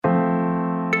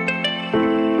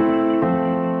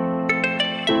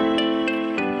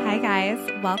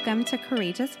Welcome to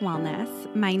Courageous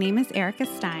Wellness. My name is Erica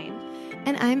Stein.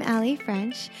 And I'm Allie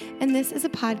French, and this is a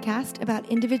podcast about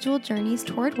individual journeys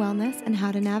toward wellness and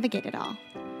how to navigate it all.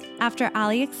 After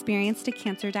Allie experienced a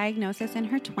cancer diagnosis in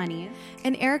her 20s,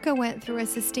 and Erica went through a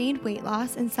sustained weight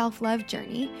loss and self-love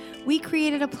journey, we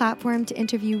created a platform to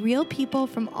interview real people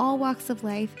from all walks of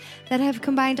life that have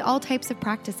combined all types of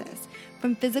practices.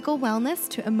 From physical wellness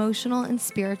to emotional and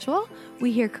spiritual,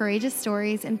 we hear courageous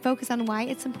stories and focus on why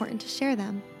it's important to share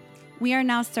them. We are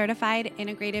now certified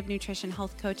integrative nutrition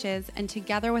health coaches, and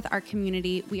together with our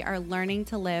community, we are learning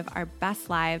to live our best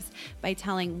lives by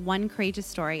telling one courageous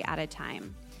story at a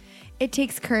time. It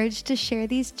takes courage to share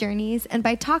these journeys, and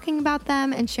by talking about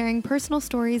them and sharing personal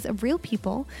stories of real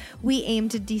people, we aim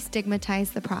to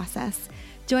destigmatize the process.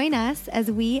 Join us as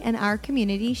we and our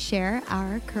community share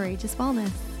our courageous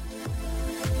wellness.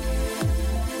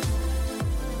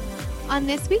 On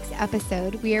this week's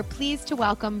episode, we are pleased to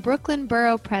welcome Brooklyn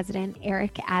Borough President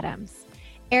Eric Adams.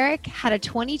 Eric had a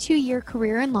 22-year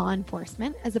career in law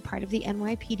enforcement as a part of the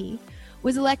NYPD,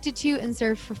 was elected to and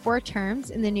served for 4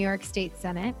 terms in the New York State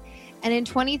Senate, and in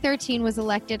 2013 was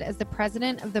elected as the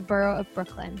president of the Borough of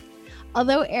Brooklyn.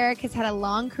 Although Eric has had a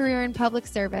long career in public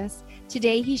service,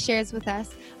 today he shares with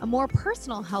us a more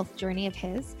personal health journey of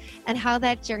his and how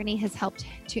that journey has helped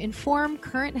to inform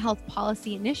current health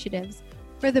policy initiatives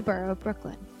for the Borough of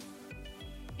Brooklyn.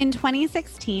 In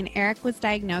 2016, Eric was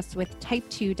diagnosed with type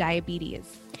 2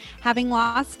 diabetes. Having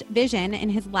lost vision in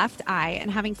his left eye and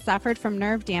having suffered from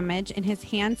nerve damage in his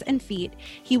hands and feet,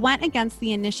 he went against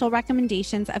the initial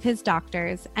recommendations of his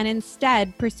doctors and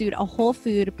instead pursued a whole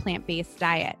food, plant-based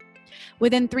diet.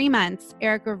 Within 3 months,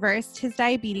 Eric reversed his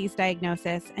diabetes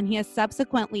diagnosis, and he has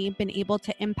subsequently been able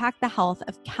to impact the health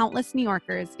of countless New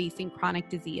Yorkers facing chronic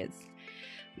disease.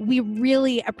 We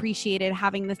really appreciated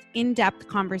having this in-depth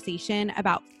conversation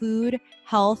about food,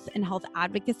 health, and health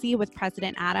advocacy with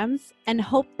President Adams, and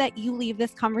hope that you leave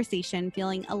this conversation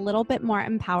feeling a little bit more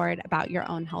empowered about your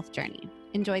own health journey.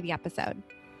 Enjoy the episode.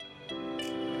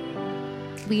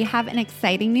 We have an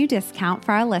exciting new discount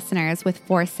for our listeners with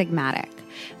Four Sigmatic.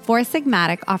 Four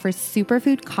Sigmatic offers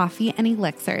superfood coffee and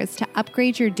elixirs to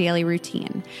upgrade your daily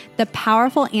routine. The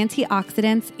powerful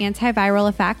antioxidants, antiviral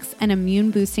effects, and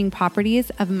immune-boosting properties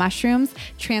of mushrooms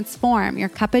transform your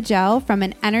cup of joe from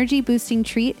an energy-boosting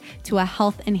treat to a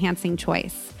health-enhancing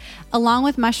choice. Along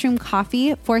with mushroom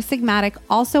coffee, Four Sigmatic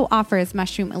also offers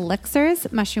mushroom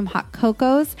elixirs, mushroom hot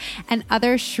cocos, and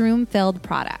other shroom-filled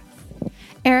products.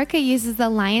 Erica uses the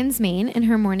lion's mane in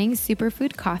her morning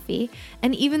superfood coffee,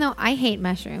 and even though I hate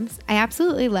mushrooms, I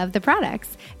absolutely love the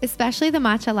products, especially the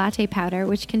matcha latte powder,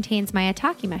 which contains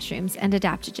maitake mushrooms and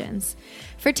adaptogens.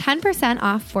 For 10%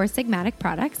 off Four Sigmatic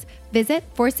products, visit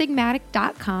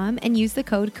foursigmatic.com and use the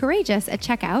code COURAGEOUS at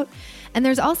checkout, and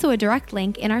there's also a direct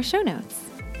link in our show notes.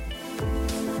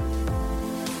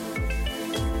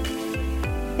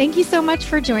 Thank you so much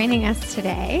for joining us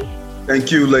today.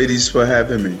 Thank you, ladies, for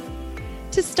having me.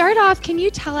 To start off, can you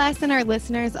tell us and our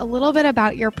listeners a little bit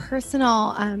about your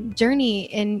personal journey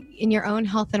in your own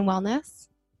health and wellness?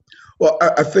 Well,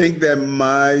 I think that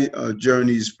my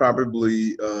journey is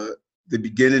probably, the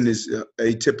beginning is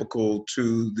atypical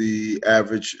to the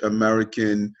average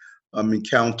American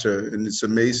encounter. And it's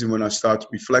amazing when I start to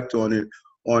reflect on it,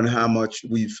 on how much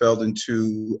we fell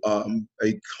into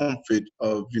a comfort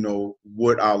of,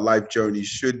 what our life journey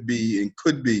should be and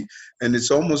could be. And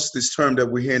it's almost this term that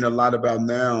we're hearing a lot about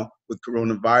now with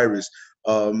coronavirus,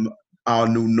 our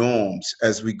new norms,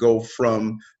 as we go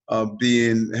from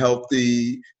being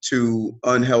healthy to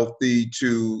unhealthy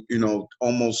to,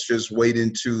 almost just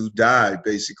waiting to die,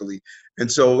 basically.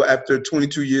 And so after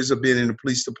 22 years of being in the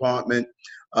police department,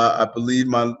 I believe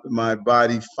my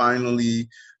body finally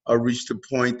reached a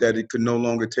point that it could no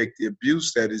longer take the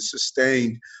abuse that is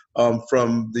sustained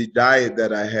from the diet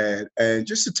that I had, and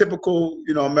just a typical,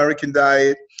 American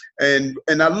diet. And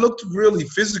I looked really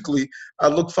physically, I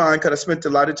looked fine because I spent a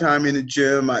lot of time in the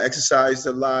gym. I exercised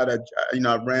a lot.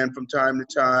 I ran from time to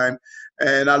time,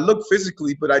 and I looked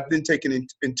physically, but I didn't take an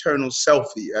internal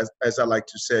selfie, as I like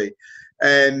to say.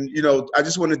 And, I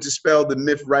just want to dispel the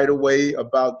myth right away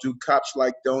about, do cops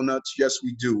like donuts? Yes,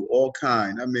 we do. All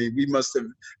kind. I mean,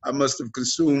 I must have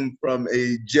consumed from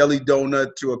a jelly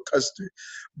donut to a custard.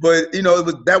 But,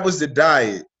 that was the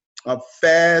diet.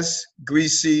 Fast,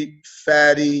 greasy,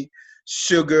 fatty,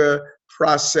 sugar,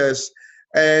 processed.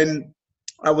 And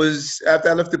after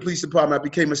I left the police department, I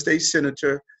became a state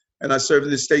senator. And I served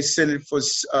in the state senate for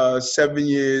 7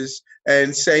 years.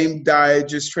 And same diet,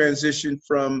 just transitioned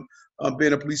from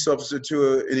being a police officer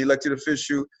to an elected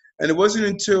official. And it wasn't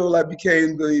until I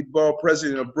became the borough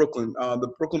president of Brooklyn.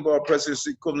 The Brooklyn Borough President is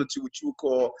equivalent to what you would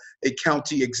call a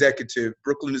county executive.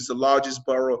 Brooklyn is the largest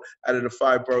borough out of the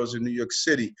 5 boroughs in New York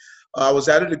City. I was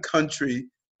out of the country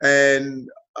and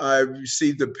I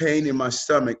received a pain in my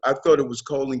stomach. I thought it was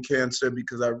colon cancer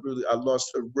because I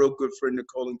lost a real good friend to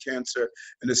colon cancer,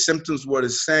 and the symptoms were the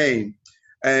same.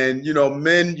 And,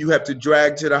 men you have to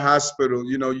drag to the hospital,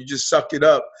 you just suck it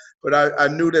up. But I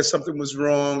knew that something was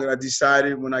wrong, and I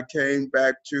decided when I came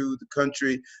back to the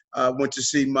country, I went to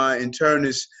see my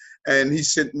internist, and he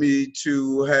sent me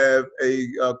to have a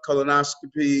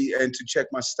colonoscopy and to check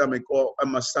my stomach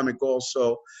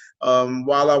also.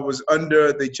 While I was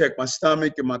under, they checked my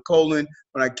stomach and my colon.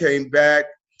 When I came back,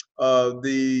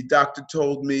 the doctor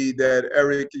told me that,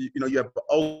 Eric, you have an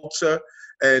ulcer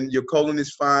and your colon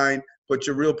is fine, but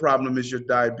your real problem is your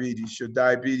diabetes. Your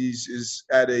diabetes is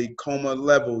at a coma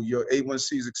level. Your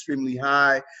A1C is extremely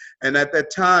high. And at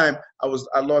that time,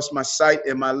 I lost my sight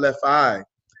in my left eye.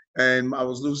 And I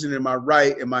was losing in my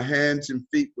right, and my hands and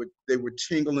feet were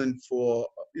tingling for,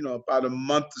 about a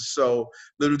month or so.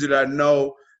 Little did I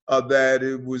know that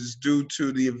it was due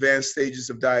to the advanced stages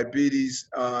of diabetes.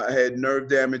 I had nerve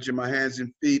damage in my hands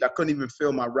and feet. I couldn't even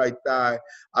feel my right thigh.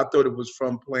 I thought it was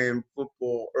from playing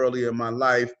football earlier in my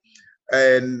life.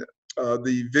 And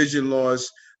the vision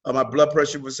loss, my blood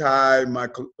pressure was high, my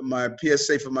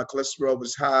PSA for my cholesterol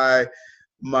was high,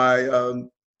 my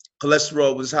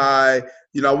cholesterol was high.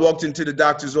 I walked into the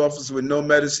doctor's office with no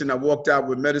medicine. I walked out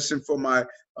with medicine for my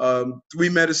 3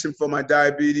 medicine for my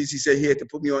diabetes. He said he had to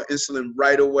put me on insulin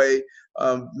right away.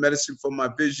 Medicine for my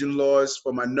vision loss,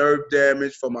 for my nerve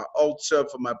damage, for my ulcer,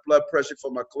 for my blood pressure,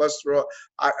 for my cholesterol.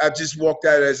 I just walked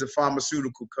out as a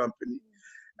pharmaceutical company.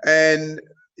 And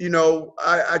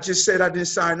I just said I didn't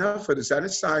sign up for this. I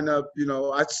didn't sign up.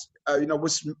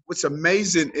 What's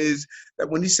amazing is that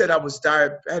when he said I was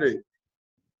diabetic,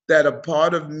 that a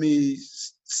part of me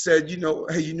said,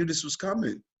 hey, you knew this was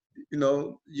coming.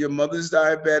 Your mother's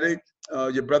diabetic.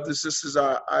 Your brothers and sisters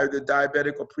are either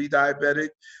diabetic or pre-diabetic.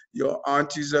 Your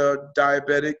aunties are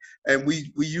diabetic. And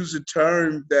we use a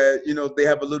term that, they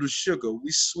have a little sugar.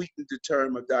 We sweetened the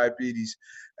term of diabetes.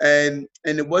 And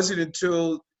it wasn't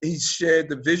until he shared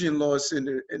the vision loss and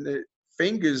the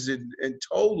fingers and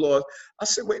toe loss. I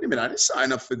said, wait a minute, I didn't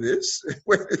sign up for this.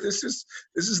 This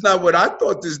is not what I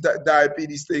thought this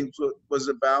diabetes thing was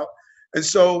about. And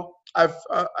so I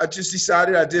just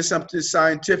decided I did something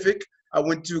scientific. I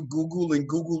went to Google and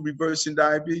Googled reversing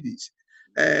diabetes.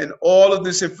 And all of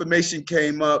this information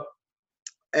came up.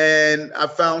 And I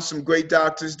found some great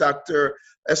doctors, Dr.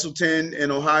 Esselstyn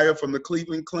in Ohio from the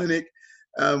Cleveland Clinic.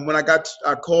 When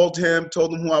I called him,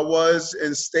 told him who I was,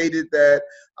 and stated that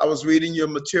I was reading your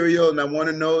material and I want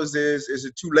to know, is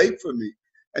it too late for me?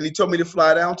 And he told me to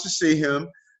fly down to see him.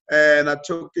 And I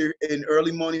took an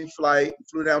early morning flight,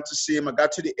 flew down to see him. I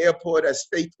got to the airport, as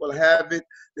fate will have it.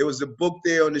 There was a book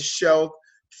there on the shelf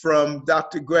from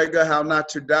Dr. Greger, How Not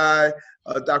to Die,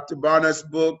 Dr. Barnett's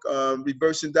book,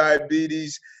 Reversing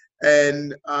Diabetes.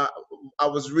 And I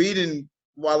was reading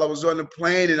while I was on the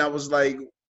plane, and I was like,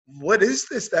 what is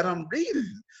this that I'm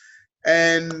reading?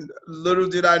 And little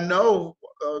did I know,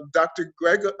 Dr.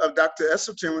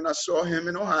 Esselstyn, when I saw him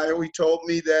in Ohio, he told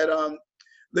me that,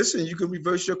 listen, you can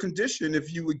reverse your condition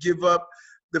if you would give up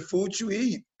the food you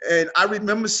eat. And I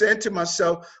remember saying to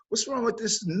myself, what's wrong with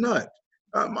this nut?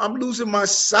 I'm losing my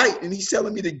sight, and he's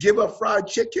telling me to give up fried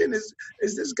chicken. Is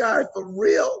this guy for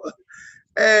real?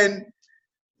 And,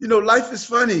 life is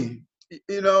funny.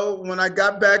 When I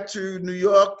got back to New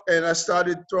York and I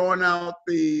started throwing out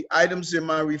the items in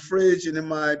my fridge and in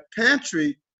my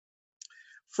pantry,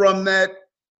 from that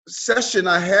session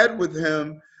I had with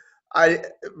him, I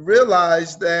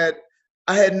realized that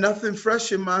I had nothing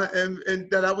fresh in and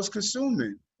that I was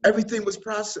consuming. Everything was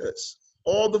processed.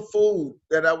 All the food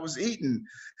that I was eating,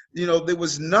 there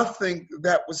was nothing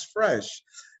that was fresh.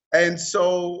 And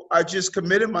so I just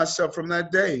committed myself from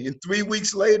that day. And 3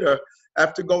 weeks later,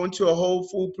 after going to a whole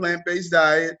food plant-based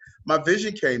diet, my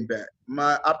vision came back.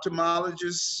 My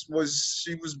ophthalmologist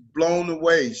was blown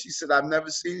away. She said, I've never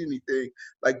seen anything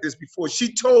like this before.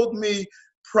 She told me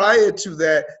prior to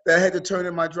that I had to turn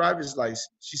in my driver's license.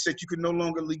 She said, you can no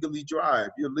longer legally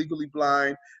drive. You're legally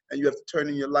blind and you have to turn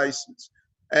in your license.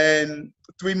 And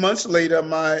 3 months later,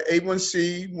 my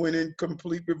A1C went in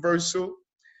complete reversal.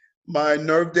 My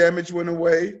nerve damage went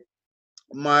away.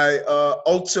 My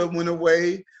ulcer went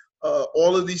away.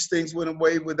 All of these things went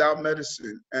away without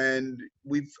medicine. And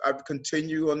I've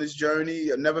continued on this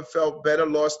journey. I never felt better,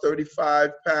 lost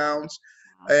 35 pounds.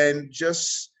 And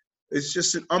it's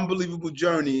just an unbelievable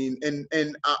journey.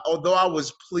 And although I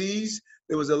was pleased,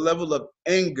 there was a level of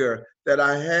anger that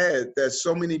I had, that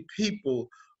so many people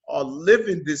are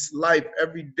living this life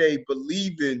every day,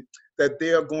 believing that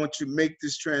they are going to make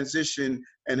this transition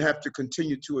and have to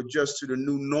continue to adjust to the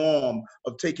new norm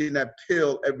of taking that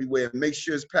pill everywhere. Make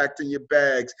sure it's packed in your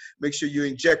bags. Make sure you're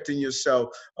injecting yourself,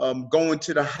 going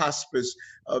to the hospice,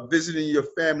 visiting your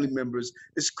family members.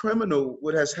 It's criminal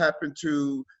what has happened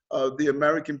to the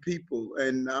American people.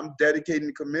 And I'm dedicated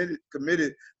and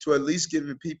committed to at least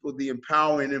giving people the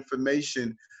empowering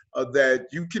information that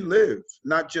you can live,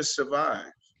 not just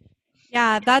survive.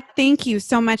 Yeah, thank you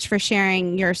so much for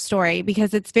sharing your story,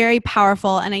 because it's very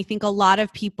powerful. And I think a lot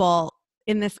of people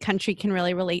in this country can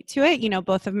really relate to it. You know,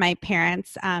 both of my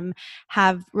parents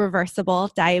have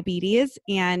reversible diabetes.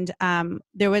 And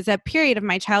there was a period of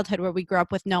my childhood where we grew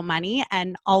up with no money,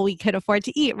 and all we could afford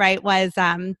to eat, right, was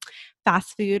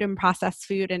fast food and processed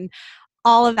food and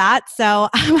all of that. So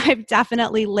I've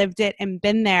definitely lived it and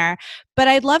been there. But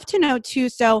I'd love to know too,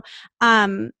 so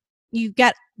you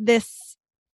get this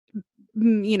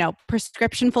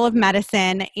prescription full of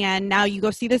medicine, and now you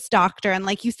go see this doctor, and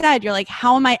like you said, you're like,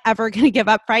 how am I ever going to give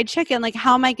up fried chicken? Like,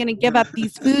 how am I going to give up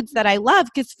these foods that I love?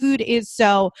 Because food is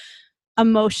so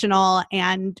emotional,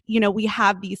 and we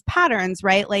have these patterns,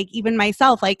 right? Like, even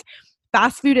myself, like,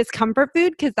 fast food is comfort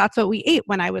food because that's what we ate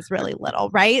when I was really little,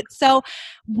 right? So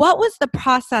what was the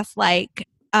process like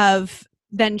of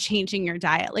then changing your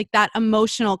diet, like that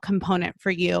emotional component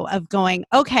for you of going,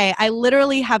 okay, I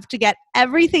literally have to get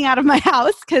everything out of my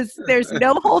house because there's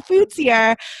no Whole Foods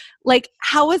here. Like,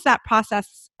 how was that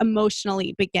process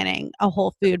emotionally beginning a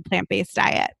whole food, plant-based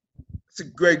diet? It's a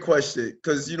great question,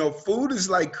 because, food is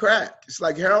like crack. It's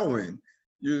like heroin,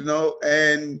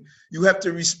 and you have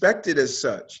to respect it as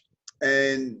such.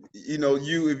 And,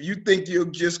 if you think you're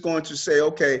just going to say,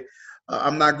 okay,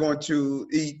 I'm not going to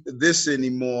eat this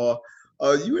anymore,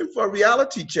 you in for a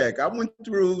reality check. I went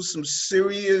through some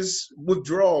serious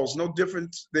withdrawals, no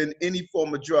different than any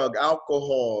form of drug,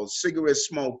 alcohol, cigarette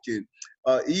smoking,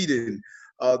 eating.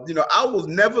 I will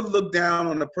never look down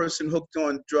on a person hooked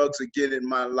on drugs again in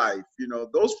my life.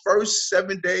 Those first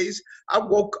 7 days, I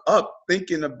woke up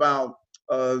thinking about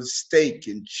steak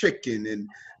and chicken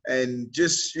and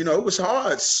just, it was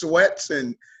hard, sweats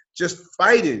and just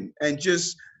fighting and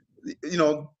just,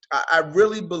 I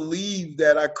really believed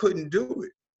that I couldn't do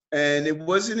it. And it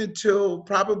wasn't until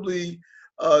probably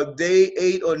day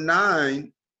 8 or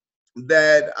 9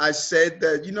 that I said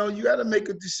that, you got to make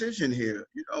a decision here.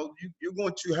 You're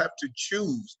going to have to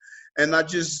choose. And I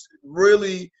just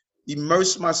really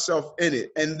immersed myself in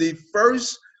it. And the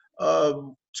first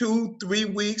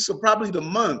 2-3 weeks, or probably the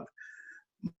month,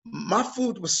 my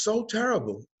food was so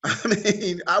terrible. I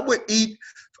mean, I would eat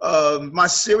my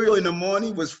cereal in the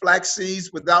morning was flax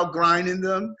seeds without grinding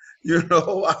them.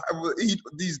 I would eat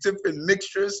these different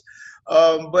mixtures.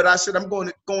 But I said, I'm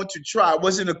going to try. I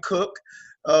wasn't a cook.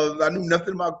 I knew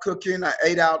nothing about cooking. I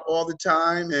ate out all the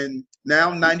time. And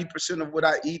now 90% of what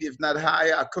I eat, if not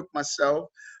higher, I cook myself.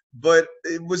 But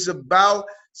it was about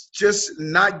just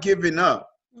not giving up.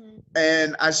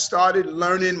 And I started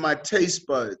learning my taste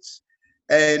buds.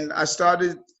 And I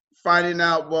started finding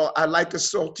out, well, I like a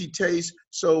salty taste.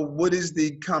 So what is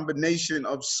the combination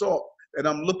of salt that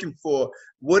I'm looking for?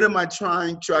 What am I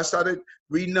trying to? I started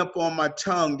reading up on my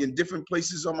tongue and different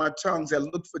places on my tongues. I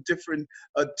looked for different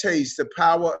tastes, the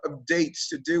power of dates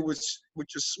to deal with your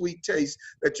sweet taste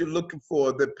that you're looking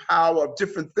for, the power of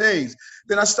different things.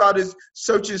 Then I started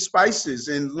searching spices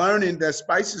and learning that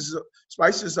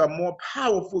spices are more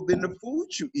powerful than the food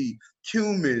you eat.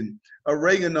 Cumin,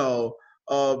 oregano,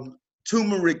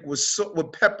 turmeric with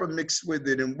pepper mixed with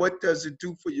it, and what does it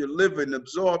do for your liver and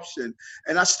absorption.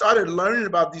 And I started learning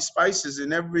about these spices,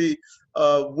 and every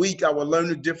week I would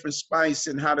learn a different spice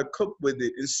and how to cook with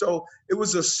it. And so it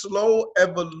was a slow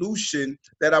evolution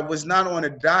that I was not on a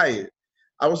diet.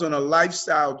 I was on a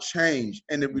lifestyle change,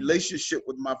 and the relationship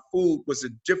with my food was a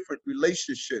different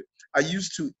relationship. I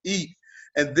used to eat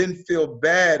and then feel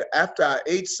bad after I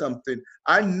ate something.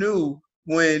 I knew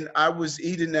when I was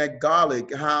eating that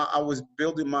garlic, how I was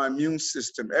building my immune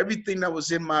system. Everything that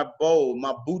was in my bowl,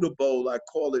 my Buddha bowl, I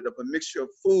call it, of a mixture of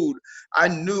food, I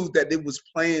knew that it was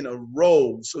playing a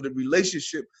role. So the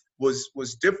relationship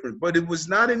was different, but it was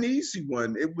not an easy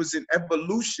one. It was an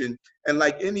evolution. And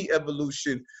like any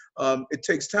evolution, it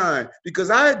takes time, because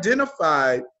I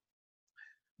identified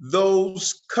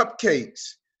those cupcakes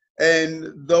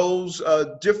and those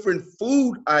different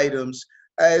food items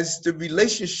as the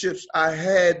relationships I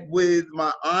had with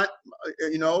my aunt.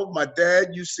 My dad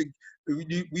used to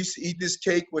We used to eat this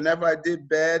cake whenever I did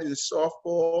bad in softball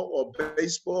or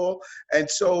baseball. And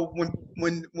so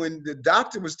when the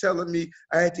doctor was telling me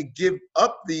I had to give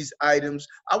up these items,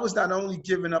 I was not only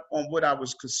giving up on what I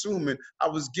was consuming, I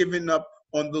was giving up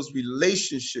on those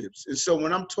relationships. And so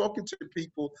when I'm talking to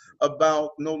people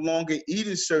about no longer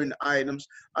eating certain items,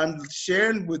 I'm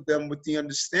sharing with them with the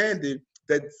understanding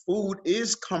that food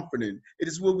is comforting. It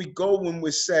is where we go when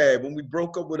we're sad, when we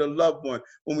broke up with a loved one,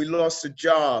 when we lost a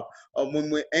job, when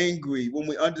we're angry, when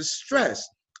we're under stress.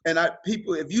 And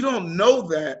people, if you don't know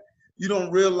that, you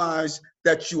don't realize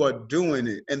that you are doing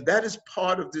it. And that is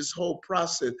part of this whole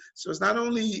process. So it's not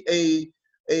only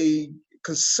a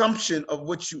consumption of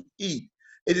what you eat,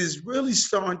 it is really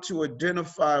starting to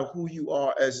identify who you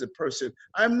are as a person.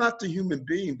 I'm not the human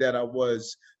being that I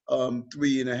was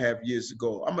 3.5 years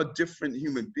ago. I'm a different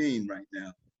human being right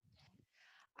now.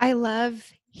 I love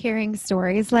hearing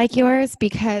stories like yours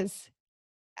because,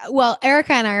 well,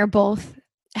 Erica and I are both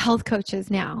health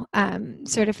coaches now,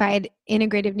 certified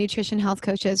integrative nutrition health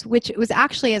coaches, which was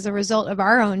actually as a result of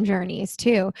our own journeys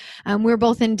too. We're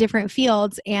both in different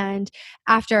fields. And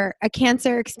after a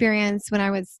cancer experience when I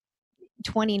was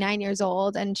 29 years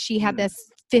old, and she had this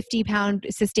 50-pound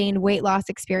sustained weight loss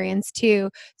experience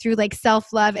too, through like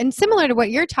self-love, and similar to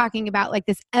what you're talking about, like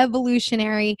this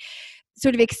evolutionary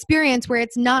sort of experience where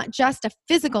it's not just a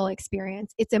physical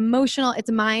experience, it's emotional, it's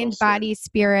mind, body,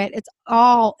 spirit, it's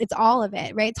all of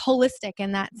it, right? It's holistic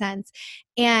in that sense.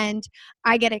 And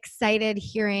I get excited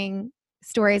hearing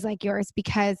stories like yours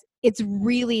because it's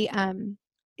really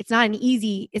it's not an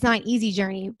easy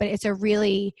journey, but it's a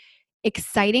really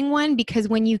exciting one, because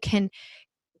when you can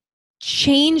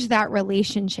change that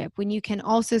relationship, when you can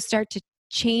also start to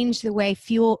change the way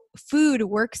food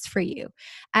works for you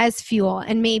as fuel,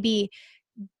 and maybe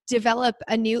develop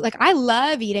a new, like, I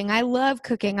love eating, I love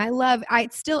cooking,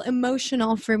 it's still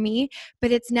emotional for me, but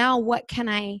it's now, what can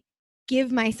I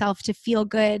give myself to feel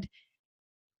good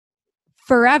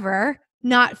forever,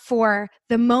 not for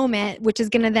the moment, which is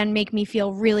going to then make me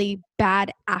feel really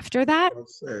bad after that.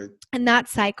 And that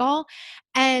cycle.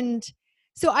 And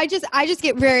so I just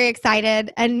get very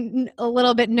excited and a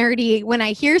little bit nerdy when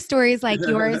I hear stories like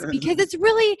yours, because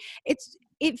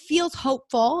it feels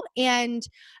hopeful. And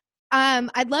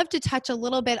I'd love to touch a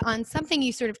little bit on something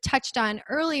you sort of touched on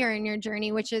earlier in your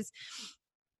journey, which is,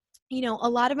 a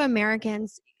lot of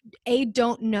Americans,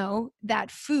 don't know that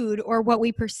food, or what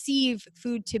we perceive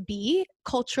food to be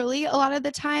culturally a lot of the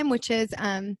time, which is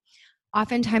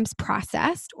oftentimes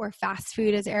processed or fast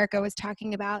food, as Erica was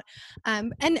talking about.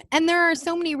 And there are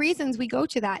so many reasons we go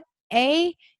to that.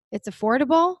 It's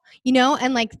affordable,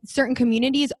 and like certain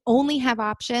communities only have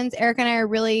options. Erica and I are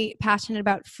really passionate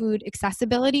about food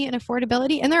accessibility and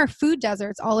affordability. And there are food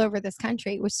deserts all over this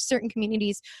country, which certain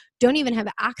communities don't even have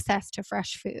access to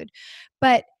fresh food.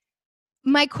 But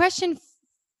my question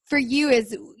for you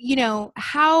is,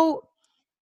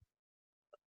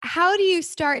 how do you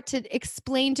start to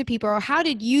explain to people, or how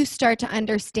did you start to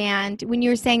understand, when you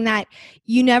were saying that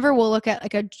you never will look at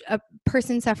like a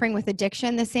person suffering with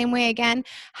addiction the same way again?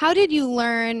 How did you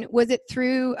learn? Was it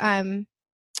through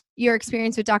your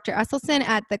experience with Dr. Esselstyn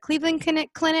at the Cleveland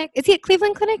Clinic? Is he at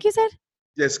Cleveland Clinic, you said?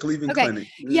 Yes, Cleveland Clinic.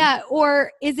 Mm-hmm. Yeah.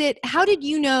 Or how did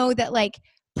you know that like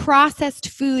processed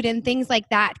food and things like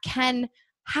that can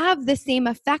have the same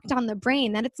effect on the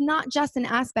brain, that it's not just an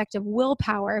aspect of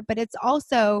willpower, but it's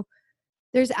also,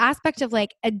 there's aspect of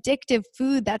like addictive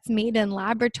food that's made in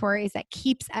laboratories that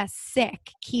keeps us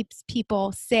sick, keeps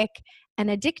people sick and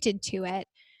addicted to it.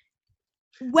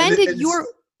 When did your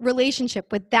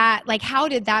relationship with that, like, how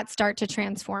did that start to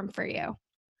transform for you?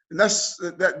 And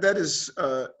that is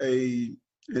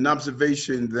an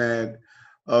observation that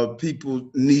people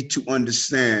need to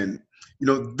understand.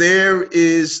 There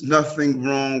is nothing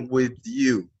wrong with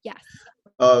you. Yes.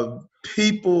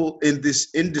 People in this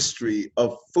industry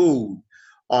of food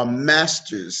are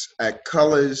masters at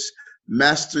colors,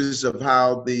 masters of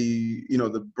how the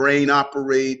brain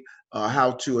operate,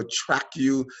 how to attract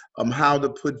you, how to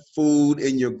put food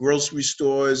in your grocery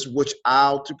stores, which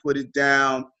aisle to put it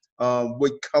down,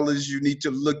 what colors you need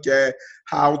to look at,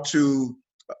 how to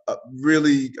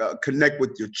really connect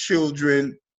with your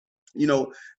children.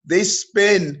 They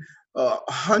spend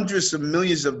hundreds of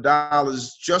millions of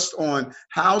dollars just on,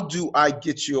 how do I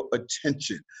get your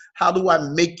attention? How do I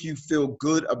make you feel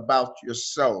good about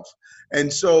yourself?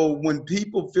 And so when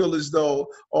people feel as though,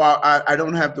 I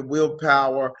don't have the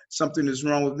willpower, something is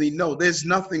wrong with me. No, there's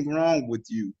nothing wrong with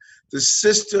you. The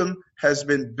system has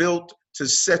been built to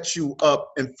set you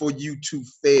up and for you to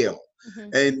fail.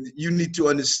 And you need to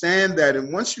understand that.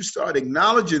 And once you start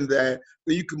acknowledging that,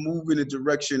 then you can move in the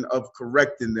direction of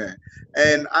correcting that.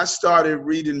 And I started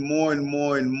reading more and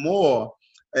more and more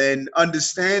and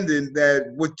understanding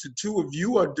that what the two of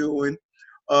you are doing,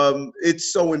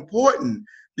 it's so important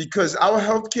because our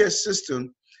healthcare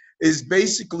system is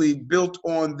basically built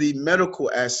on the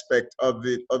medical aspect of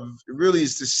it, of really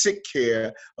is the sick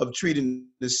care of treating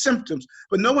the symptoms,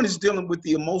 but no one is dealing with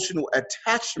the emotional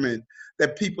attachment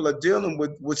that people are dealing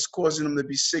with, what's causing them to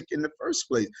be sick in the first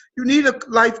place. You need a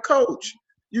life coach.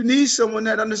 You need someone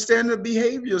that understands the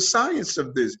behavioral science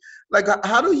of this. Like,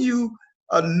 how do you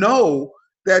know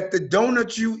that the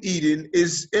donut you eating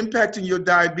is impacting your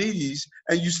diabetes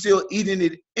and you still eating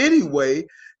it anyway?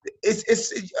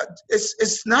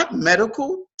 It's not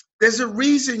medical. There's a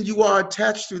reason you are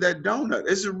attached to that donut.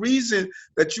 There's a reason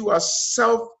that you are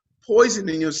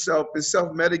self-poisoning yourself and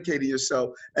self-medicating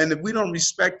yourself. And if we don't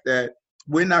respect that,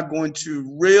 we're not going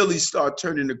to really start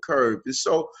turning the curve. And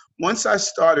so once I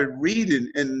started reading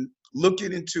and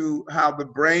looking into how the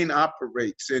brain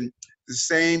operates and the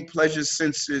same pleasure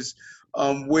senses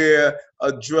where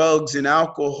drugs and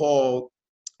alcohol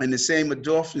and the same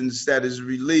endorphins that is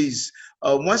released,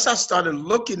 once I started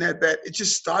looking at that, it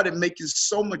just started making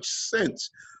so much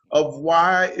sense of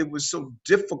why it was so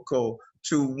difficult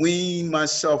to wean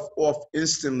myself off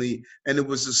instantly, and it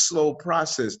was a slow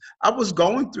process. I was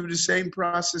going through the same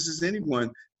process as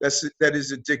anyone that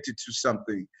is addicted to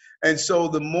something. And so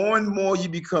the more and more you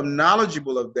become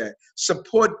knowledgeable of that,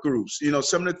 support groups,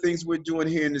 some of the things we're doing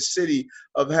here in the city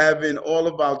of having all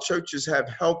of our churches have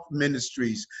health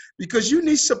ministries, because you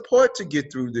need support to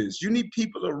get through this. You need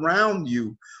people around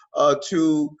you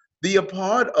to be a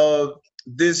part of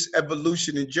this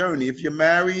evolution and journey. If you're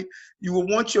married, you will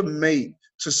want your mate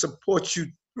to support you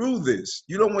through this.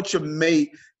 You don't want your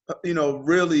mate,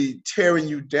 really tearing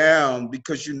you down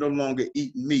because you no longer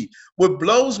eat meat. What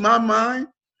blows my mind,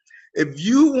 if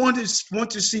you want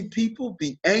to see people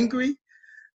be angry,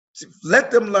 let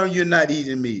them learn you're not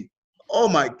eating meat. Oh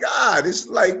my God, it's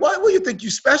like, what do you think? You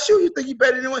special? You think you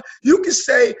better than anyone? You can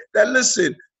say that,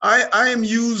 listen, I am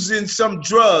using some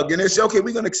drug, and they say, okay,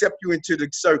 we're going to accept you into the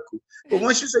circle. But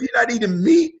once you say you're not eating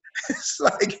meat, it's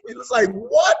like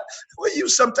what? Were you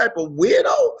some type of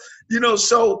weirdo?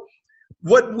 So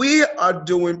what we are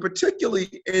doing,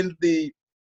 particularly in the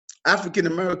African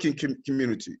American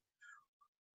community,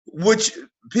 which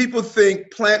people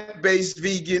think plant-based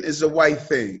vegan is a white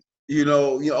thing.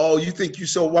 Oh, you think you're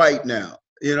so white now.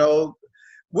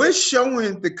 We're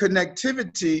showing the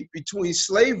connectivity between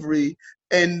slavery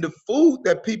and the food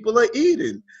that people are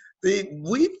eating.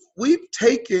 We've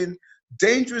taken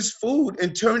dangerous food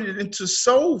and turned it into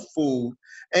soul food,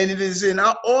 and it is in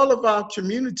all of our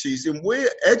communities, and we're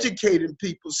educating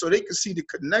people so they can see the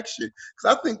connection.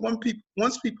 Because I think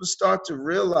once people start to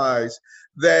realize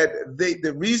that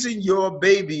the reason your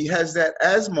baby has that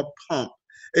asthma pump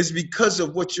is because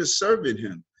of what you're serving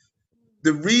him.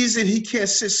 The reason he can't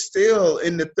sit still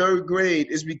in the 3rd grade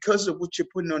is because of what you're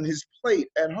putting on his plate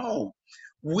at home.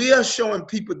 We are showing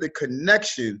people the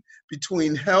connection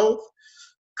between health,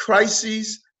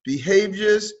 crises,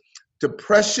 behaviors,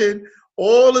 depression,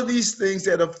 all of these things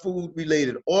that are food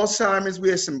related. Alzheimer's, we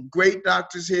had some great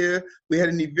doctors here. We had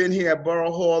an event here at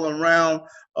Borough Hall around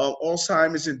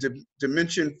Alzheimer's and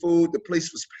dementia and food. The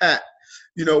place was packed.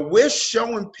 We're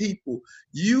showing people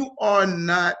you are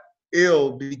not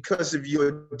ill because of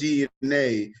your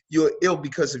DNA. You're ill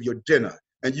because of your dinner,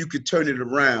 and you could turn it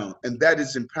around. And that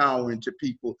is empowering to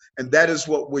people. And that is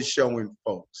what we're showing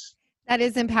folks. That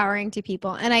is empowering to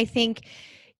people. And I think,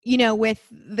 with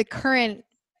the current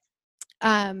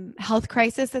health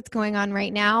crisis that's going on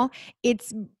right now,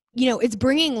 it's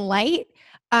bringing light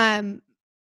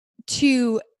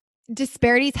to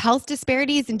health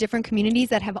disparities in different communities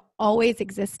that have always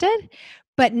existed.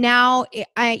 But now,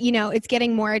 it's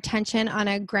getting more attention on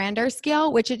a grander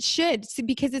scale, which it should,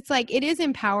 because it's like, it is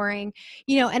empowering,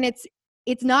 and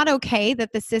it's not okay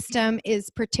that the system is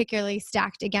particularly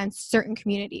stacked against certain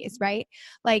communities, right?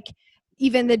 Like,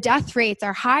 even the death rates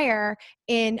are higher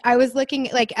I was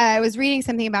reading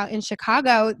something about in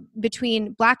Chicago,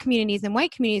 between Black communities and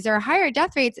white communities, there are higher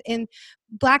death rates in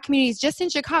Black communities just in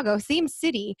Chicago, same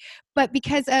city, but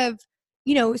because of,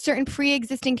 certain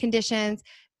pre-existing conditions,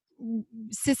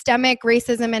 systemic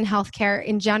racism in healthcare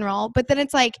in general. But then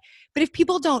it's like, but if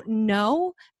people don't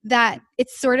know that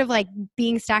it's sort of like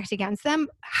being stacked against them,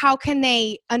 how can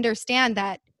they understand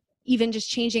that even just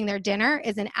changing their dinner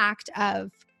is an act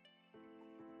of,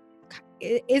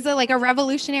 like a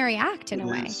revolutionary act in a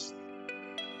way?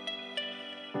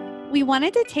 We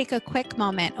wanted to take a quick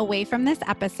moment away from this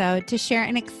episode to share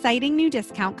an exciting new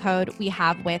discount code we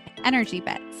have with Energy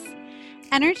Bits.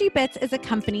 Energy Bits is a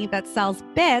company that sells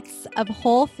bits of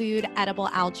whole food edible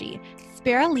algae,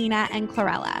 spirulina and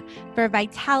chlorella, for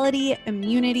vitality,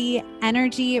 immunity,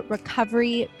 energy,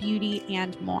 recovery, beauty,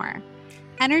 and more.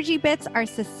 Energy Bits are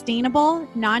sustainable,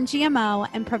 non-GMO,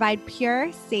 and provide pure,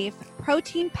 safe,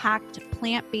 protein-packed,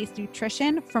 plant-based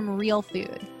nutrition from real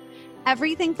food.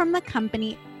 Everything from the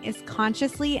company is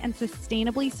consciously and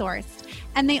sustainably sourced,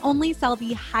 and they only sell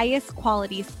the highest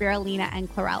quality spirulina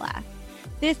and chlorella.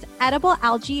 This edible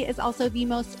algae is also the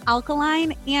most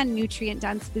alkaline and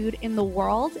nutrient-dense food in the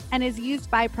world and is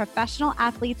used by professional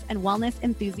athletes and wellness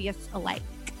enthusiasts alike.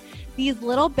 These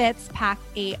little bits pack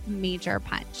a major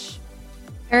punch.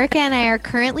 Erica and I are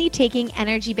currently taking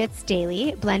Energy Bits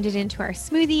daily, blended into our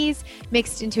smoothies,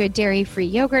 mixed into a dairy-free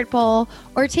yogurt bowl,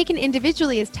 or taken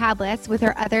individually as tablets with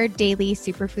our other daily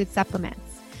superfood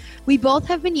supplements. We both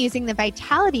have been using the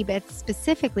Vitality Bits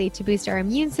specifically to boost our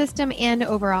immune system and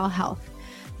overall health.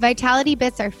 Vitality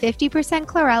Bits are 50%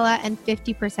 chlorella and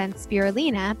 50%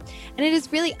 spirulina, and it is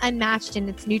really unmatched in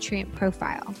its nutrient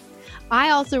profile.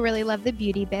 I also really love the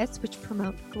Beauty Bits, which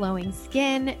promote glowing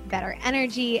skin, better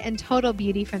energy, and total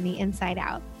beauty from the inside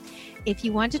out. If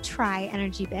you want to try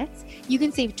Energy Bits, you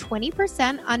can save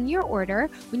 20% on your order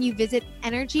when you visit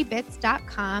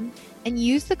energybits.com and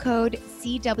use the code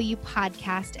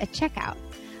CWPodcast at checkout.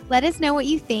 Let us know what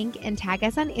you think and tag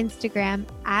us on Instagram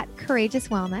at Courageous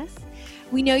Wellness.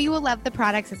 We know you will love the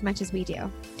products as much as we do.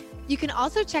 You can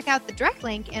also check out the direct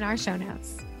link in our show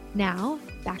notes. Now,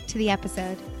 back to the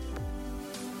episode.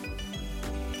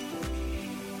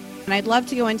 And I'd love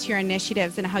to go into your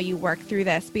initiatives and how you work through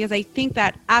this, because I think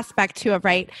that aspect too of,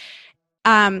 right,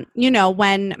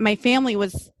 when my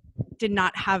family did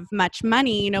not have much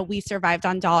money, we survived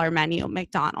on dollar menu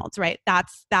McDonald's, right?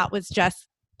 That was just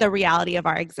the reality of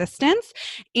our existence.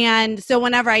 And so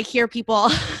whenever I hear people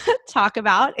talk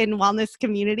about in wellness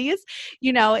communities,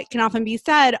 it can often be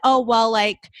said, oh, well,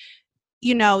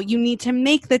 you need to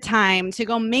make the time to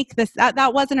go make this.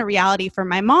 That wasn't a reality for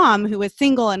my mom, who was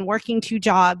single and working 2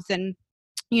 jobs. And,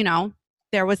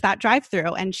 there was that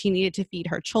drive-through and she needed to feed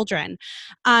her children.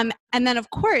 And then, of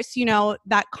course,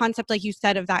 that concept, like you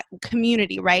said, of that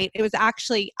community, right? It was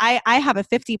actually, I have a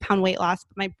 50-pound weight loss,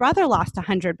 but my brother lost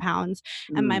 100 pounds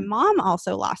and my mom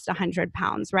also lost 100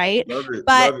 pounds, right? Love it,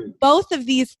 but love it. Both of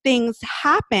these things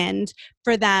happened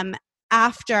for them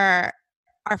after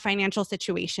our financial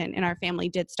situation in our family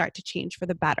did start to change for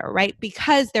the better, right?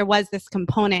 Because there was this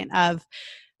component of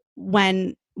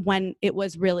when it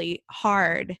was really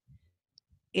hard,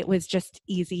 it was just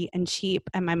easy and cheap,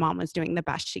 and my mom was doing the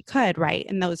best she could, right?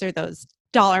 And those are those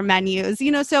dollar menus,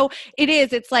 so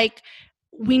it's like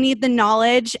we need the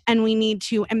knowledge and we need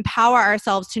to empower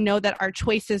ourselves to know that our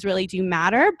choices really do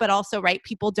matter, but also, right,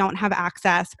 people don't have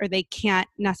access or they can't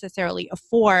necessarily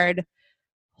afford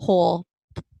whole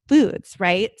foods,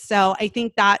 right? So I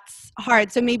think that's hard.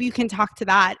 So maybe you can talk to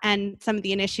that and some of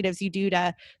the initiatives you do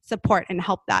to support and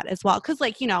help that as well. Because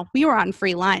we were on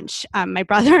free lunch, my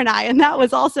brother and I, and that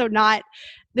was also not,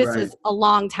 this Right. was a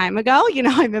long time ago.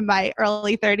 I'm in my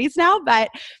early 30s now, but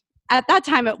at that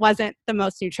time it wasn't the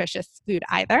most nutritious food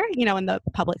either, in the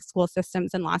public school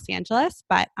systems in Los Angeles.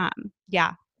 But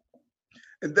yeah.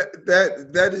 And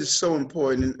that is so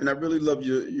important, and I really love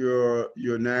your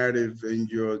narrative and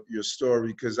your story,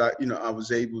 because I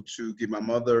was able to get my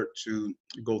mother to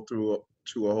go through a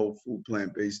whole food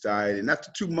plant-based diet, and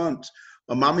after 2 months,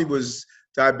 mommy was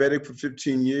diabetic for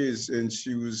 15 years, and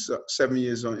she was 7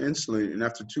 years on insulin, and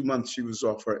after 2 months she was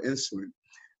off her insulin,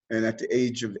 and at the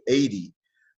age of 80,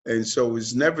 and so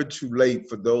it's never too late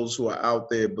for those who are out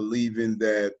there believing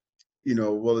that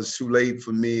well, it's too late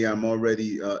for me, I'm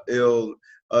already ill.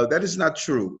 That is not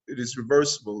true. It is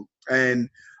reversible. And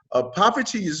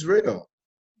poverty is real.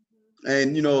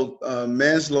 And,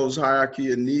 Maslow's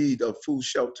hierarchy of need of food,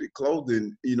 shelter,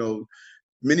 clothing,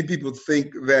 many people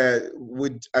think that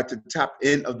at the top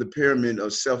end of the pyramid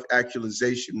of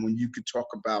self-actualization, when you could talk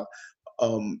about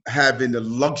having the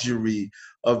luxury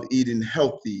of eating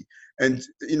healthy. And,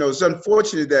 it's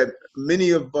unfortunate that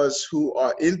many of us who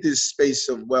are in this space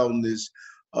of wellness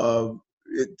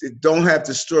it don't have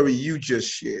the story you just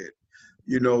shared.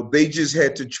 They just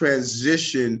had to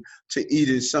transition to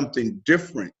eating something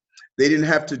different. They didn't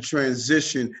have to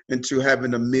transition into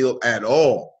having a meal at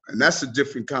all. And that's a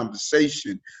different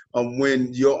conversation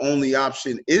when your only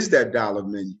option is that dollar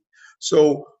menu.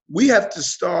 So we have to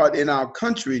start in our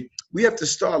country, we have to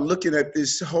start looking at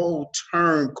this whole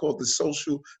term called the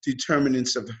social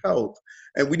determinants of health.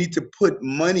 And we need to put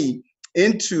money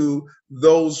into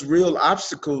those real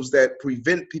obstacles that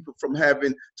prevent people from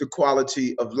having the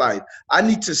quality of life. I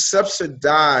need to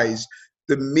subsidize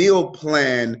the meal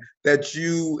plan that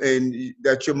you and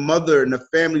that your mother and a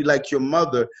family like your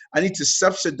mother, I need to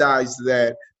subsidize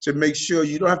that to make sure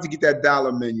you don't have to get that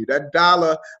dollar menu. That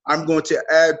dollar, I'm going to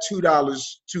add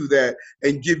 $2 to that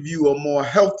and give you a more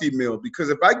healthy meal. Because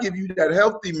if I give you that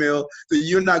healthy meal, then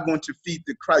you're not going to feed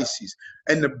the crises.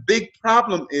 And the big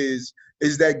problem is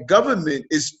that government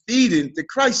is feeding the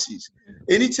crises.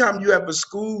 Anytime you have a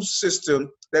school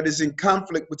system that is in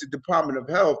conflict with the Department of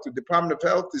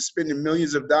Health is spending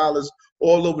millions of dollars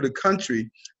all over the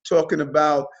country talking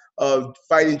about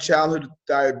fighting childhood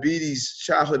diabetes,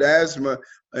 childhood asthma,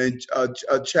 and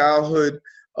childhood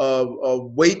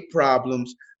weight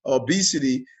problems,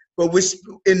 obesity. But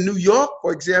in New York,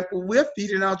 for example, we're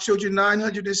feeding our children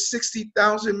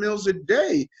 960,000 meals a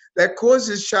day. That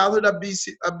causes childhood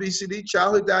obesity,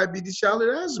 childhood diabetes,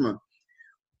 childhood asthma.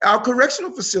 Our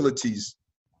correctional facilities,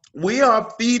 we are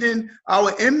feeding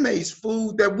our inmates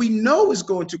food that we know is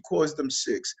going to cause them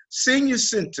sick. Senior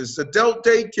centers, adult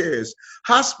daycares,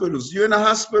 hospitals. You're in a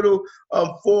hospital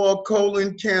for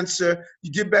colon cancer.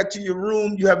 You get back to your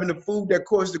room, you're having the food that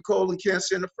caused the colon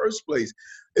cancer in the first place.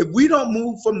 If we don't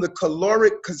move from the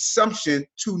caloric consumption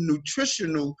to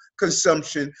nutritional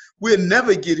consumption, we'll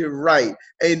never get it right.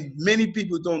 And many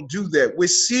people don't do that. We're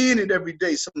seeing it every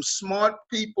day. Some smart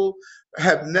people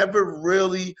have never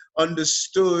really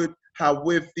understood how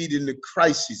we're feeding the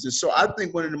crises. And so I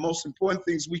think one of the most important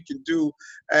things we can do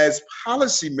as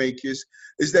policymakers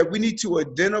is that we need to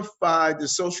identify the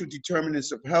social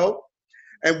determinants of health,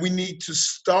 and we need to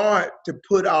start to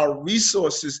put our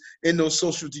resources in those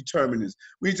social determinants.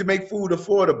 We need to make food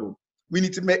affordable. We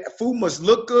need to make food must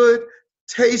look good,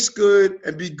 taste good,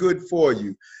 and be good for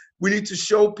you. We need to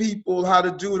show people how to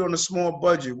do it on a small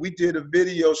budget. We did a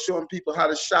video showing people how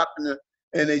to shop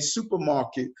in a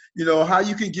supermarket, how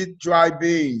you can get dry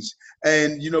beans,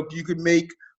 and you can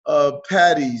make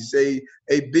patties, a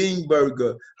bean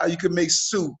burger, how you can make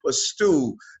soup, a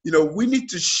stew. We need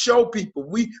to show people.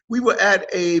 We were at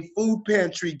a food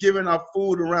pantry giving our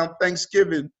food around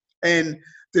Thanksgiving, and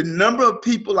the number of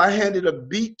people I handed a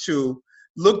beet to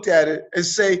looked at it and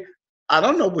say, I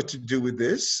don't know what to do with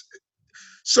this.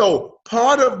 So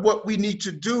part of what we need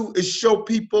to do is show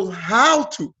people how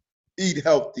to eat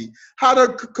healthy, how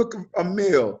to cook a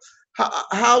meal,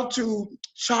 how to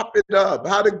chop it up,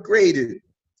 how to grate it,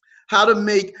 how to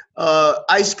make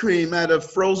ice cream out of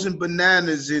frozen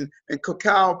bananas and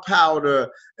cacao powder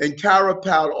and carob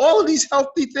powder, all of these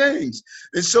healthy things.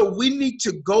 And so we need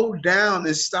to go down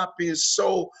and stop being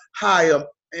so high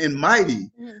up and mighty.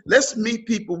 Let's meet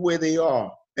people where they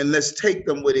are, and let's take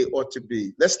them where they ought to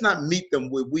be. Let's not meet them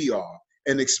where we are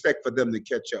and expect for them to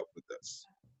catch up with us.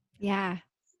 Yeah.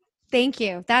 Thank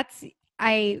you. Like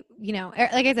I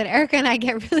said, Erica and I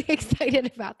get really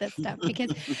excited about this stuff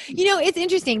because, it's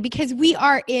interesting because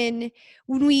when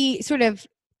we sort of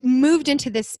moved into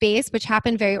this space, which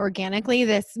happened very organically,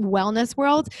 this wellness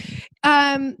world,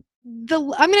 I'm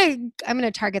going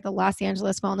to target the Los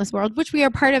Angeles wellness world, which we are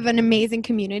part of an amazing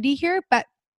community here, but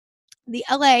the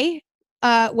LA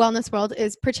wellness world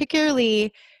is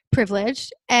particularly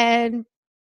privileged, and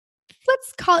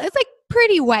let's call it, it's like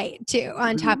pretty white too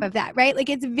on top of that, right? Like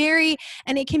it's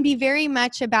and it can be very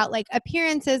much about like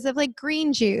appearances of like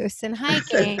green juice and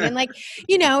hiking and like,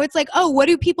 it's like, oh, what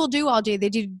do people do all day?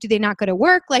 Do they not go to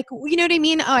work? Like, you know what I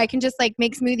mean? Oh, I can just like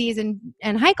make smoothies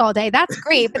and hike all day. That's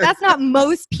great. But that's not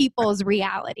most people's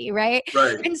reality, right?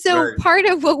 And so part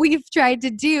of what we've tried to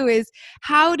do is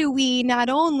how do we not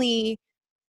only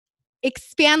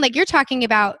expand, like you're talking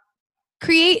about,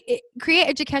 create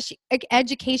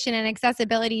education and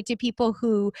accessibility to people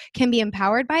who can be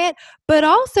empowered by it, but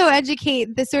also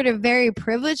educate the sort of very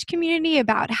privileged community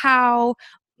about how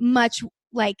much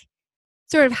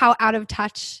sort of how out of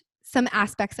touch some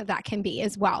aspects of that can be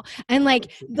as well. And like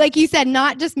you said,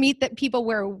 not just meet the people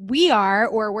where we are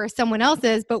or where someone else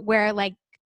is, but where like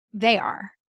they are.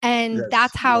 And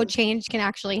that's how change can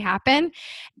actually happen.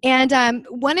 And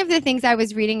one of the things I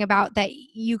was reading about that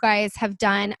you guys have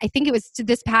done, I think it was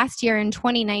this past year in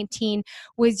 2019,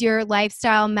 was your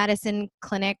lifestyle medicine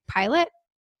clinic pilot.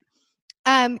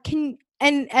 And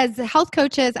as health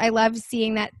coaches, I love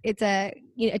seeing that it's a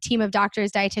team of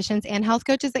doctors, dietitians, and health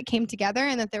coaches that came together,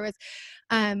 and that there was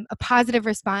a positive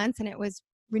response, and it was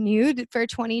renewed for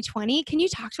 2020. Can you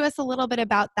talk to us a little bit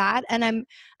about that? And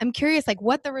I'm curious, like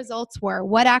what the results were,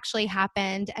 what actually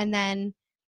happened, and then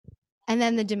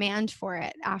the demand for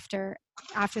it after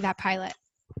that pilot.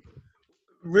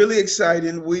 Really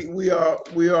exciting. We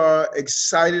are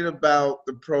excited about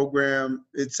the program.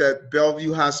 It's at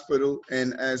Bellevue Hospital,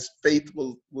 and as Faith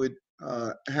would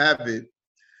have it,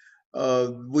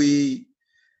 we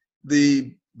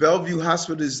the Bellevue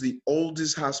Hospital is the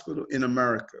oldest hospital in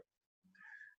America,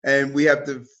 and we have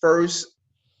the first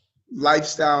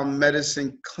lifestyle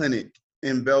medicine clinic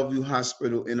in Bellevue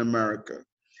Hospital in America.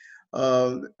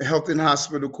 Health and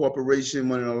Hospital Corporation,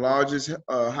 one of the largest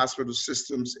hospital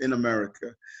systems in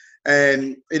America.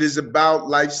 And it is about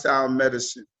lifestyle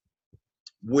medicine,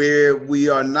 where we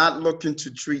are not looking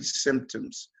to treat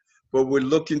symptoms, but we're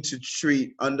looking to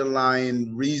treat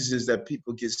underlying reasons that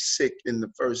people get sick in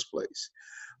the first place.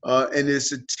 And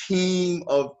it's a team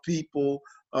of people,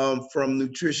 from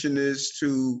nutritionists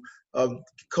to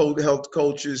health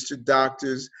coaches to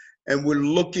doctors, and we're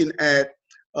looking at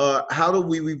how do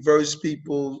we reverse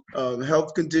people's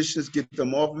health conditions, get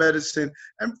them off medicine,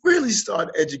 and really start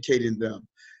educating them.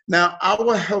 Now,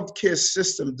 our healthcare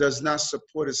system does not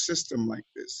support a system like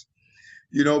this,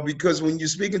 because when you're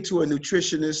speaking to a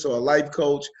nutritionist or a life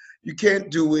coach, you can't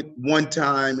do it one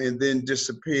time and then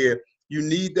disappear. You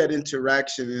need that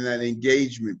interaction and that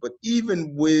engagement. But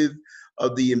even with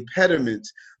the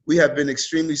impediments, we have been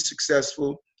extremely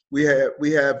successful. We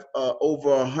have over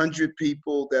 100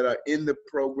 people that are in the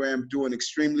program doing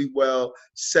extremely well.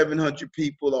 700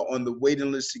 people are on the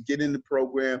waiting list to get in the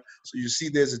program. So you see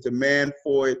there's a demand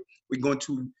for it. We're going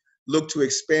to look to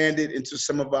expand it into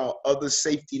some of our other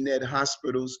safety net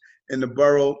hospitals in the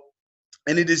borough.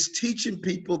 And it is teaching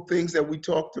people things that we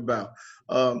talked about,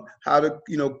 how to,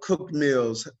 cook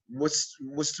meals, what's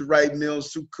the right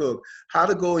meals to cook, how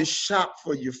to go and shop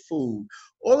for your food.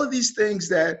 All of these things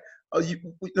that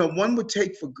one would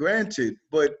take for granted,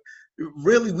 but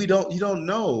really you don't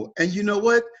know. And you know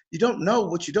what? You don't know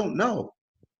what you don't know.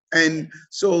 And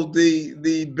so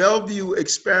the Bellevue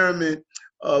experiment,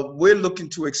 we're looking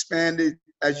to expand it.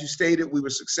 As you stated, we were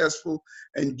successful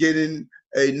in getting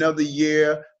another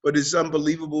year, but it's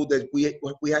unbelievable that we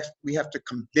have to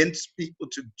convince people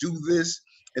to do this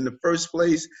in the first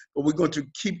place. But we're going to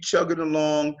keep chugging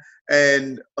along,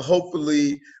 and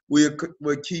hopefully we'll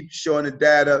keep showing the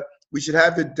data. We should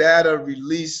have the data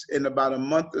released in about a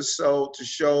month or so to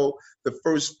show the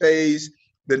first phase.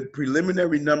 The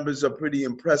preliminary numbers are pretty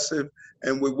impressive,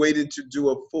 and we're waiting to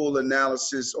do a full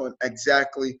analysis on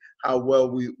exactly how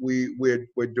well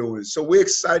we're doing. So we're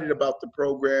excited about the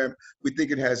program. We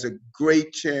think it has a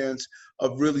great chance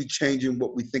of really changing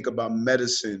what we think about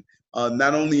medicine,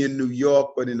 not only in New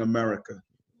York, but in America.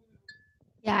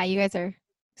 Yeah, you guys are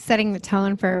setting the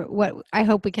tone for what I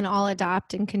hope we can all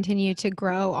adopt and continue to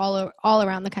grow all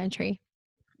around the country.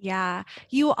 Yeah.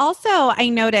 You also, I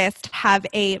noticed, have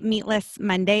a Meatless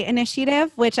Monday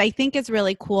initiative, which I think is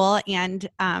really cool and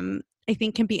I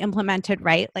think can be implemented,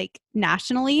 right, like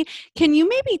nationally. Can you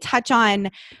maybe touch on,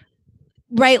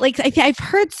 right, like I've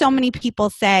heard so many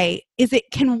people say,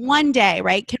 can one day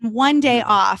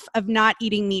off of not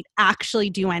eating meat actually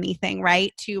do anything,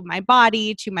 right, to my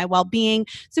body, to my well-being?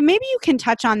 So maybe you can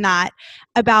touch on that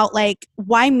about like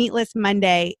why Meatless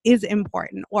Monday is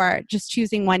important, or just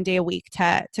choosing one day a week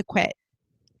to quit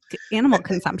animal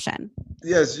consumption.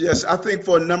 Yes. I think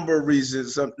for a number of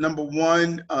reasons. Number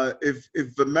one,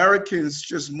 if Americans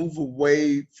just move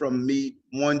away from meat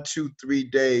 1, 2, 3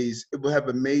 days, it will have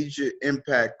a major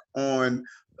impact on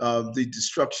the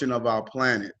destruction of our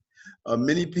planet.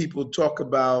 Many people talk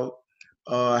about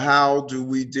how do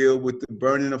we deal with the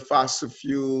burning of fossil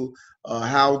fuel?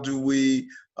 How do we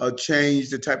change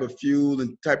the type of fuel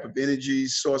and type of energy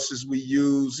sources we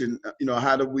use? And,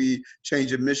 how do we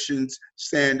change emissions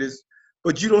standards?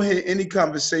 But you don't hear any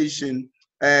conversation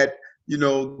at,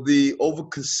 the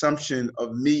overconsumption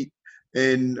of meat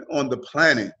on the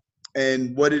planet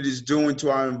and what it is doing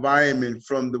to our environment,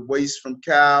 from the waste from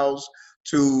cows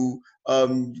to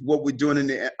what we're doing in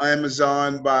the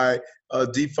Amazon by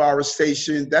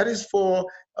deforestation. That is for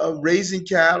raising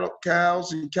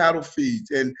cows and cattle feed.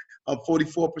 And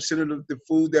 44% of the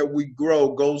food that we grow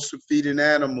goes to feeding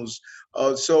animals.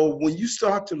 So when you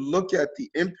start to look at the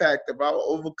impact of our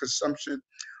overconsumption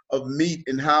of meat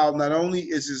and how not only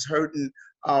is this hurting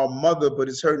our mother, but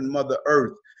it's hurting Mother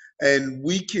Earth, and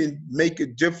we can make a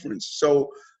difference. So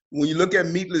when you look at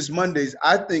Meatless Mondays,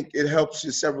 I think it helps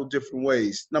in several different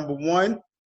ways. Number one,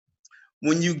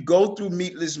 when you go through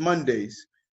Meatless Mondays,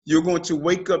 you're going to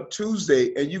wake up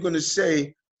Tuesday and you're going to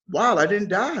say, wow, I didn't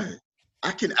die.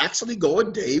 I can actually go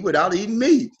a day without eating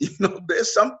meat.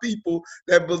 There's some people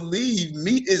that believe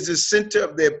meat is the center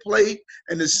of their plate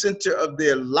and the center of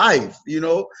their life.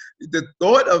 The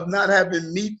thought of not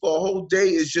having meat for a whole day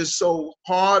is just so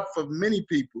hard for many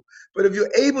people. But if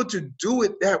you're able to do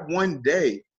it that one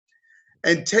day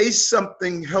and taste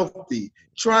something healthy,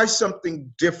 try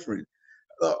something different,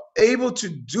 able to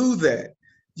do that,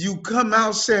 you come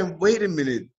out saying, wait a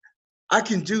minute, I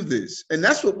can do this. And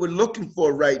that's what we're looking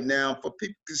for right now, for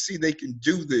people to see they can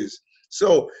do this.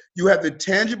 So you have the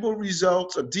tangible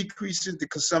results of decreasing the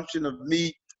consumption of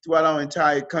meat throughout our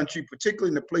entire country,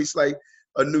 particularly in a place like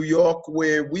New York,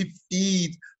 where we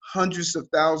feed hundreds of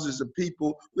thousands of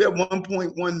people. We have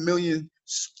 1.1 million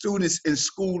students in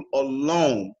school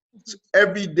alone. So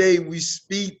every day we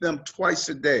feed them twice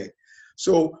a day.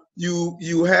 So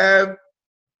you have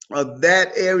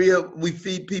that area. We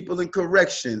feed people in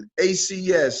correction,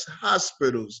 ACS,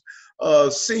 hospitals,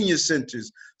 senior centers.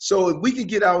 So if we could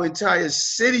get our entire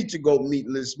city to go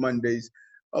meatless Mondays,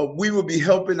 we will be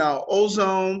helping our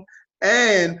ozone,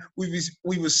 and we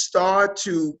would start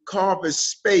to carve a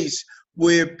space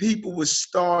where people would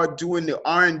start doing the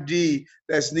R&D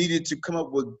that's needed to come up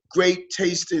with great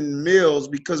tasting meals,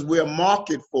 because we're a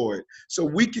market for it. So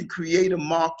we can create a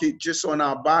market just on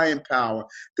our buying power.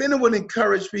 Then it would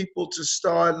encourage people to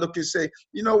start looking, say,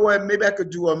 you know what, maybe I could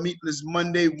do a meatless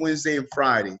Monday, Wednesday, and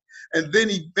Friday. And then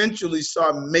eventually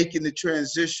start making the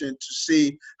transition to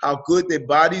see how good their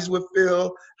bodies would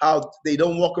feel, how they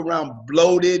don't walk around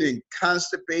bloated and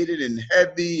constipated and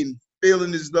heavy and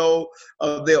feeling as though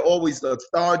they're always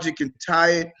lethargic and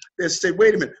tired. They say,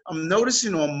 wait a minute, I'm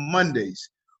noticing on Mondays,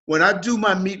 when I do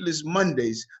my meatless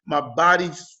Mondays, my body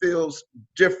feels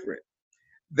different.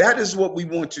 That is what we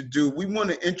want to do. We want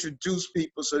to introduce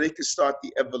people so they can start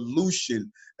the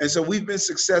evolution. And so we've been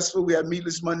successful. We have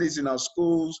meatless Mondays in our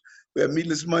schools. We have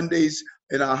meatless Mondays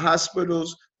in our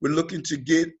hospitals. We're looking to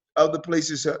get other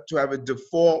places to have a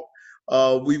default.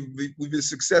 We've been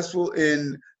successful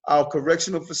in our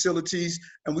correctional facilities,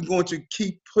 and we're going to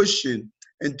keep pushing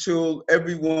until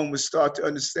everyone will start to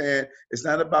understand it's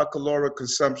not about caloric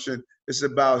consumption, it's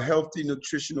about healthy,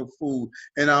 nutritional food.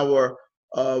 And our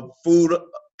food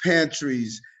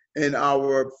pantries and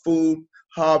our food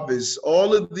harvests,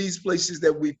 all of these places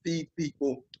that we feed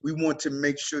people, we want to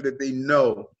make sure that they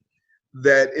know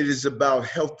that it is about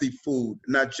healthy food,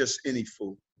 not just any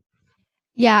food.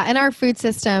 Yeah, and our food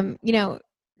system,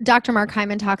 Dr. Mark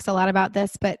Hyman talks a lot about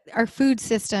this, but our food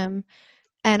system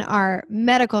and our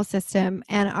medical system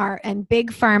and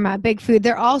big pharma, big food,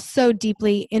 they're all so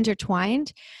deeply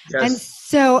intertwined. Yes. And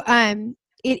so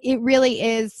it really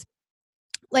is,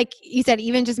 like you said,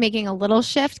 even just making a little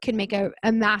shift can make a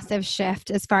massive shift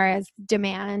as far as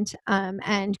demand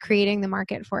and creating the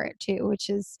market for it too, which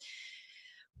is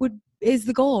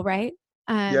the goal, right?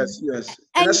 Yes.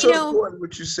 And that's so important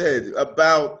what you said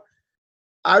about,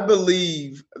 I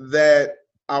believe that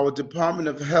our Department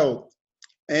of Health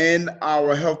and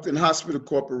our Health and Hospital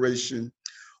Corporation,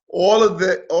 all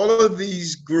of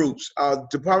these groups, our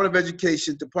Department of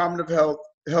Education, Department of Health,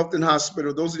 Health and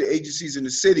Hospital, those are the agencies in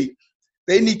the city,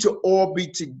 they need to all be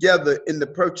together in the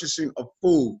purchasing of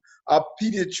food. Our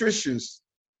pediatricians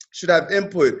should have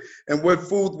input in what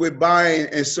food we're buying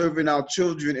and serving our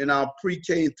children in our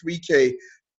pre-K and 3K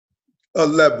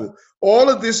level. All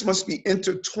of this must be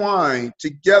intertwined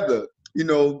together.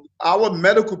 Our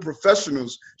medical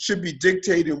professionals should be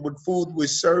dictating what food we're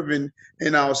serving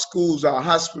in our schools, our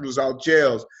hospitals, our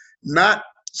jails, not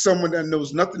someone that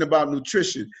knows nothing about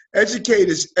nutrition.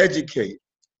 Educators educate.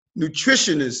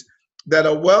 Nutritionists that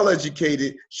are well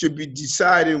educated should be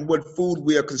deciding what food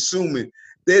we are consuming.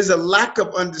 There's a lack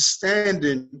of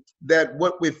understanding that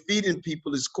what we're feeding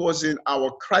people is causing our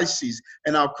crises,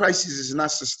 and our crisis is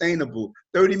not sustainable.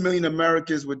 30 million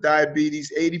Americans with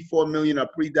diabetes, 84 million are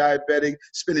pre-diabetic,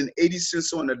 spending 80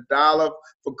 cents on a dollar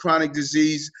for chronic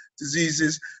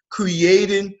diseases,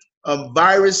 creating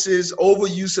viruses,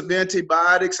 overuse of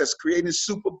antibiotics that's creating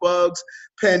superbugs,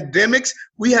 pandemics.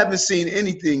 We haven't seen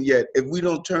anything yet if we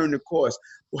don't turn the course.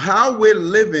 How we're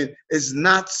living is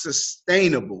not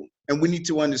sustainable, and we need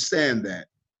to understand that.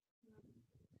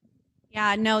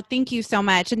 Yeah, no, thank you so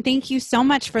much. And thank you so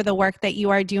much for the work that you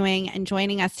are doing and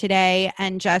joining us today.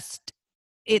 And just,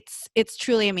 it's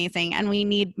truly amazing. And we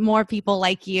need more people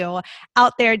like you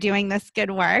out there doing this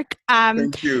good work.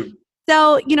 Thank you.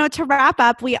 So, to wrap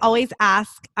up, we always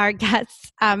ask our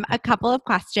guests a couple of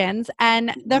questions.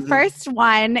 And the first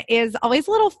one is always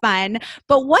a little fun,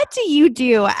 but what do you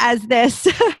do as this,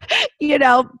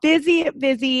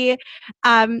 busy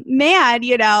man,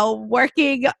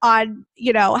 working on,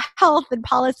 health and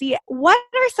policy? What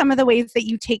are some of the ways that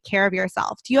you take care of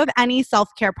yourself? Do you have any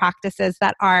self-care practices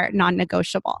that are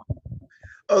non-negotiable?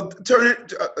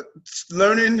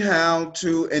 Learning how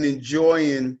to and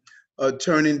enjoying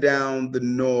turning down the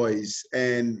noise.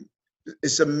 And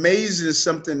it's amazing,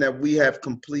 something that we have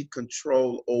complete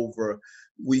control over.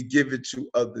 We give it to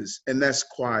others, and that's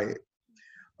quiet.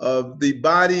 The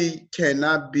body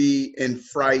cannot be in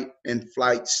fright and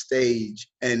flight stage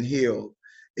and heal.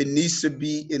 It needs to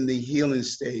be in the healing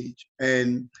stage.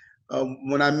 And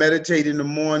when I meditate in the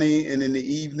morning and in the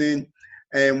evening,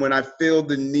 and when I feel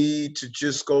the need to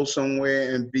just go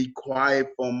somewhere and be quiet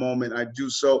for a moment, I do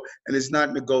so, and it's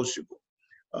not negotiable.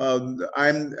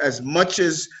 I'm, as much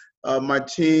as my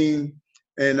team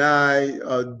and I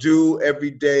do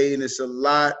every day, and it's a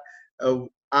lot,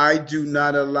 I do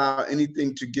not allow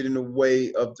anything to get in the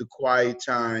way of the quiet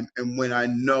time. And when I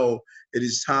know it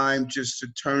is time just to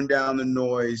turn down the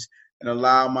noise and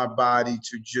allow my body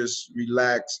to just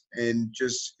relax and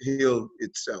just heal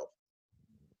itself.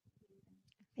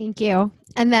 Thank you.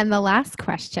 And then the last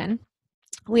question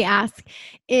we ask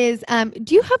is,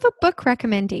 do you have a book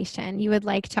recommendation you would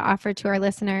like to offer to our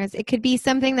listeners? It could be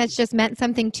something that's just meant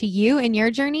something to you in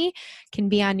your journey. It can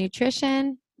be on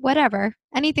nutrition, whatever,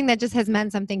 anything that just has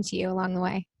meant something to you along the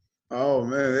way. Oh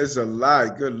man, there's a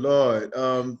lot. Good Lord.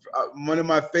 One of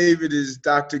my favorite is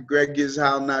Dr. Greger's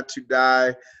How Not to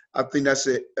Die. I think that's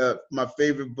my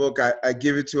favorite book. I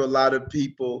give it to a lot of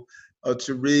people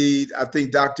to read. I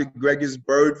think Dr. Greger's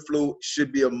Bird Flu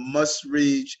should be a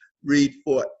must-read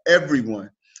for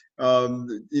everyone.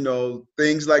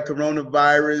 Things like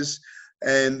coronavirus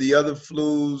and the other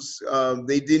flus,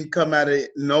 they didn't come out of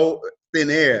no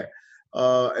thin air.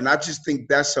 And I just think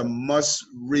that's a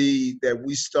must-read, that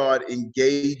we start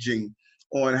engaging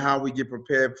on how we get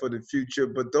prepared for the future.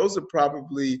 But those are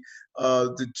probably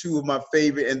the two of my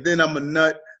favorite. And then I'm a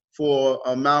nut for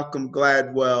Malcolm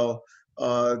Gladwell.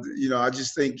 I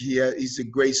just think he's a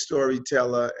great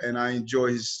storyteller, and I enjoy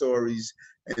his stories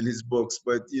and his books.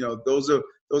 But those are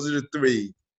the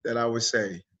three that I would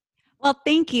say. Well,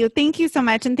 thank you. Thank you so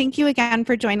much. And thank you again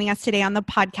for joining us today on the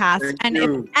podcast.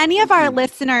 If any of our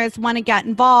listeners want to get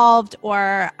involved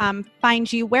or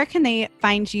find you, where can they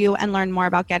find you and learn more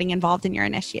about getting involved in your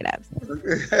initiatives?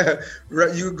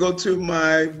 You go to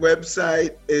my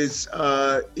website. It's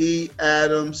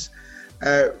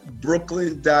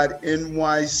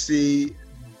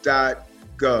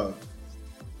eadams@brooklyn.nyc.gov. All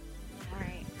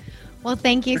right. Well,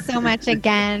 thank you so much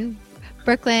again,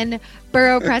 Brooklyn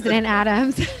Borough President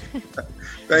Adams.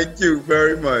 Thank you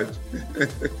very much.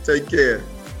 Take care.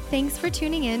 Thanks for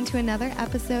tuning in to another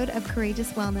episode of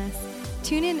Courageous Wellness.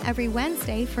 Tune in every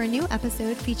Wednesday for a new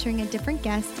episode featuring a different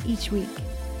guest each week.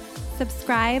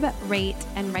 Subscribe, rate,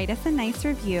 and write us a nice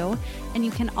review. And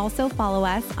you can also follow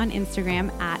us on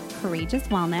Instagram @Courageous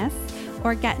Wellness,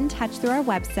 or get in touch through our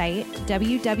website,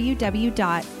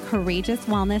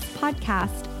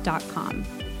 www.courageouswellnesspodcast.com.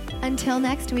 Until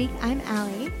next week, I'm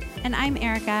Allie. And I'm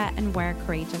Erica, and we're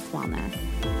Courageous Wellness.